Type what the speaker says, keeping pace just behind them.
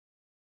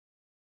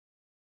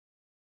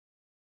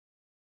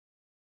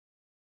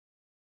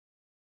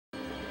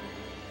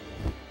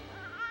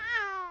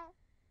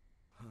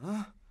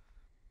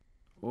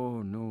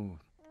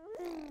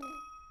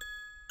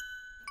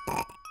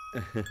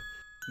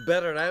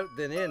Better out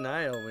than in,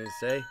 I always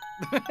say.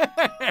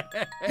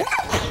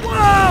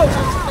 Whoa!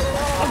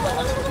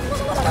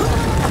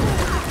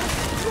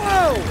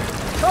 Whoa!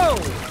 Oh!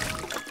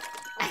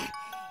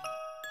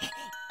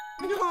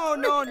 No,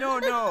 no, no,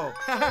 no.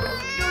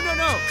 No, no,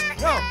 no.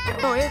 No.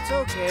 Oh, it's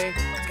okay.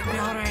 It's gonna be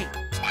all right.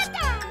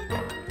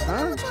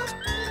 Huh?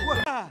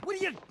 What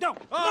are you? No.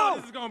 Oh, No.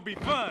 this is gonna be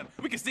fun.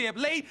 We can stay up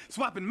late,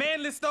 swapping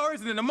manly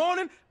stories, and in the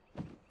morning,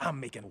 I'm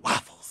making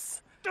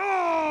waffles.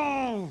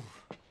 Oh!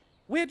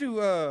 Where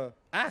do,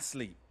 I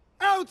sleep?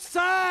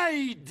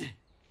 Outside!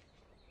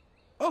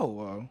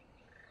 Oh,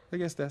 I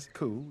guess that's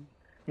cool.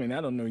 I mean,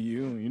 I don't know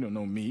you, and you don't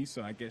know me,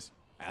 so I guess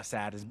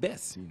outside is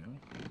best, you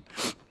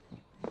know?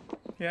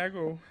 Here I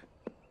go.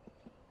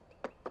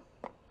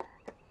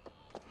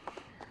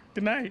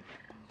 Good night.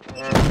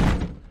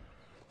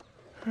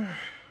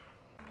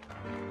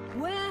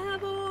 Where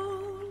have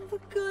all the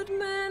good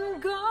men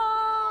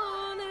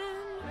gone,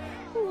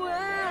 and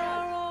where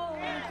are all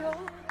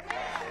gone?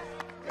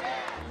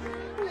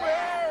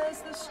 Where's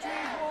the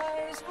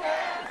streetwise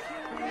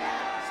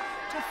Hercules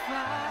to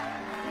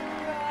fight the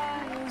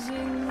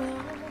rising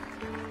moon?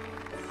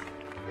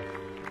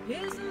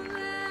 Isn't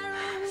there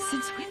a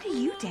Since when do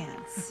you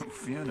dance?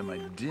 Fiona, my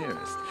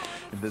dearest,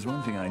 if there's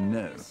one thing I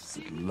know, it's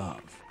that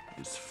love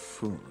is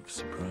full of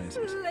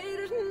surprises. late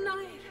at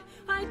night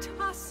I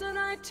toss and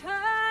I turn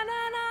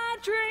and I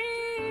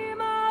dream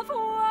of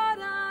what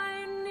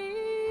I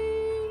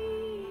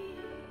need.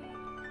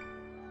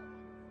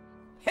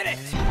 Hit it!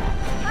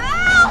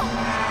 Ow!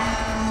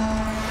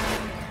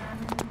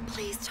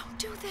 Please don't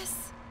do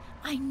this.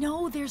 I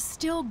know there's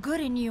still good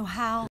in you,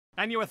 Hal.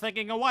 And you were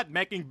thinking of what?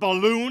 Making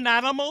balloon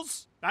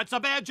animals? That's a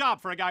bad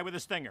job for a guy with a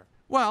stinger.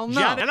 Well,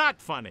 no. You're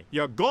not funny.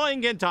 You're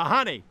going into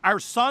honey. Our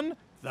son,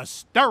 the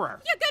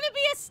stirrer. You're gonna be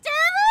a stirrer?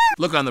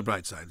 Look on the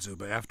bright side,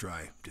 Zuba. After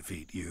I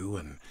defeat you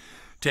and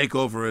take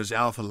over as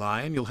Alpha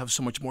Lion, you'll have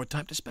so much more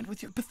time to spend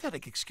with your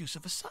pathetic excuse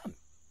of a son.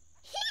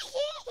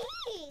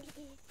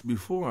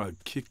 Before I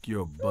kick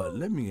your butt,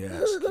 let me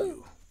ask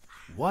you,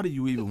 why do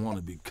you even want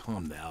to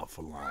become the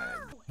Alpha Lion?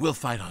 We'll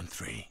fight on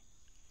 3.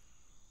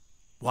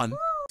 1. Is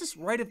this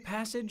rite of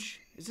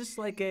passage? Is this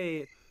like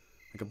a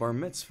bar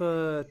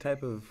mitzvah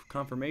type of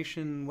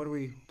confirmation? What are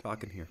we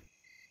talking here?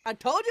 I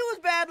told you it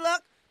was bad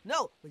luck.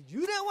 No, but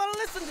you didn't want to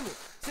listen to me.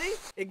 See?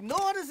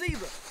 Ignore the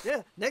zebra.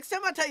 Yeah, next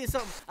time I tell you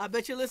something, I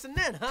bet you listen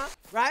then, huh?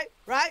 Right?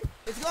 Right?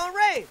 It's gonna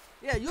rain.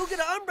 Yeah, you'll get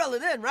an umbrella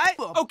then, right?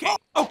 Okay,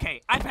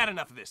 okay, I've had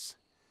enough of this.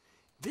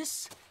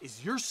 This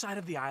is your side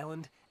of the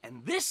island,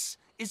 and this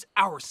is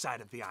our side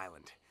of the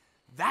island.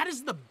 That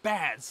is the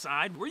bad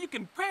side, where you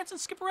can prance and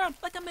skip around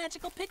like a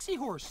magical pixie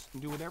horse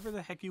and do whatever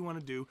the heck you want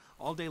to do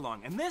all day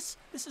long. And this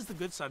is the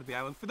good side of the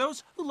island for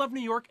those who love New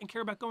York and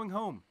care about going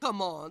home.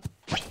 Come on.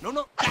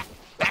 No, back,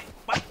 back.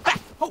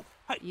 Oh,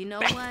 hey, You know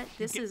back. what?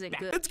 This isn't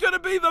good. It's gonna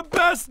be the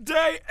best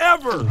day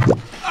ever!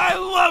 I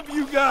love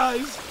you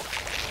guys!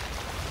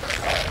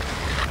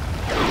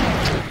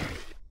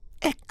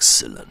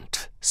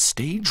 Excellent.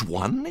 Stage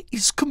 1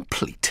 is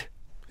complete.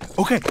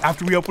 Okay,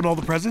 after we open all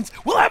the presents,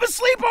 we'll have a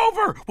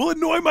sleepover! We'll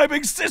annoy my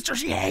big sister,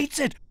 she hates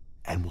it!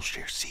 And we'll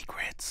share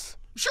secrets.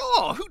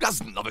 Sure, who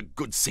doesn't love a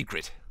good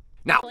secret?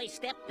 Now, Boy,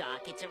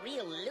 stepdog, it's a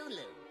real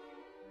Lulu.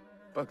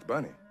 Bugs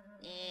Bunny?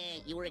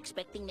 You were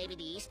expecting maybe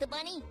the Easter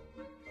Bunny?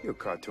 You're a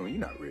cartoon, you're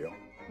not real.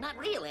 Not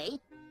real, eh?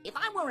 If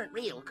I weren't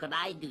real, could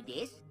I do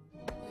this?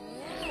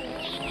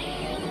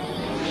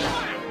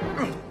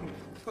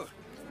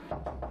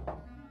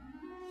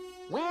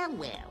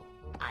 Well,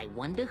 I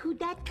wonder who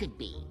that could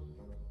be.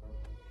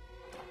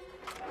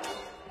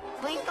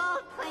 Twinkle,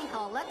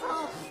 twinkle,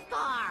 little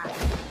star.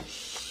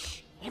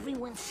 Shh,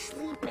 everyone's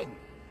sleeping.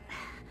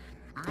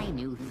 I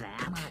knew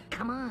that.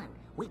 Come on.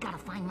 We gotta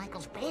find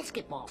Michael's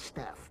basketball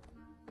stuff.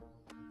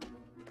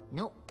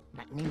 Nope,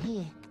 nothing in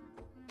here.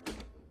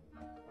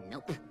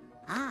 Nope.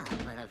 Ah,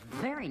 but a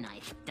very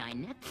nice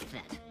dinette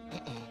set.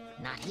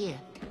 Not here.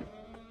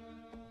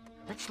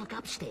 Let's look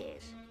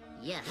upstairs.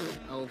 Yes,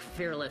 oh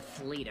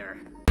fearless leader.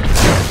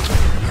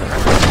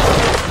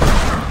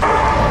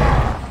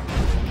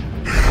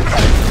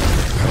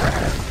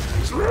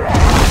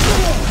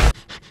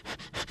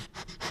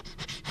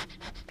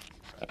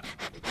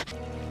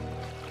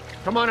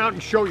 Come on out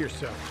and show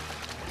yourself.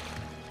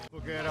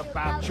 Forget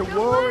about your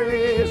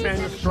worries and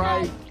your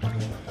strife.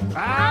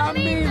 I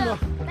mean the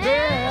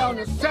bare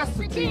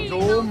necessities,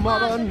 old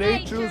Mother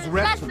Nature's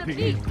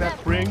recipes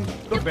that bring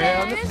the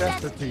bare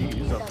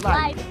necessities of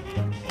life.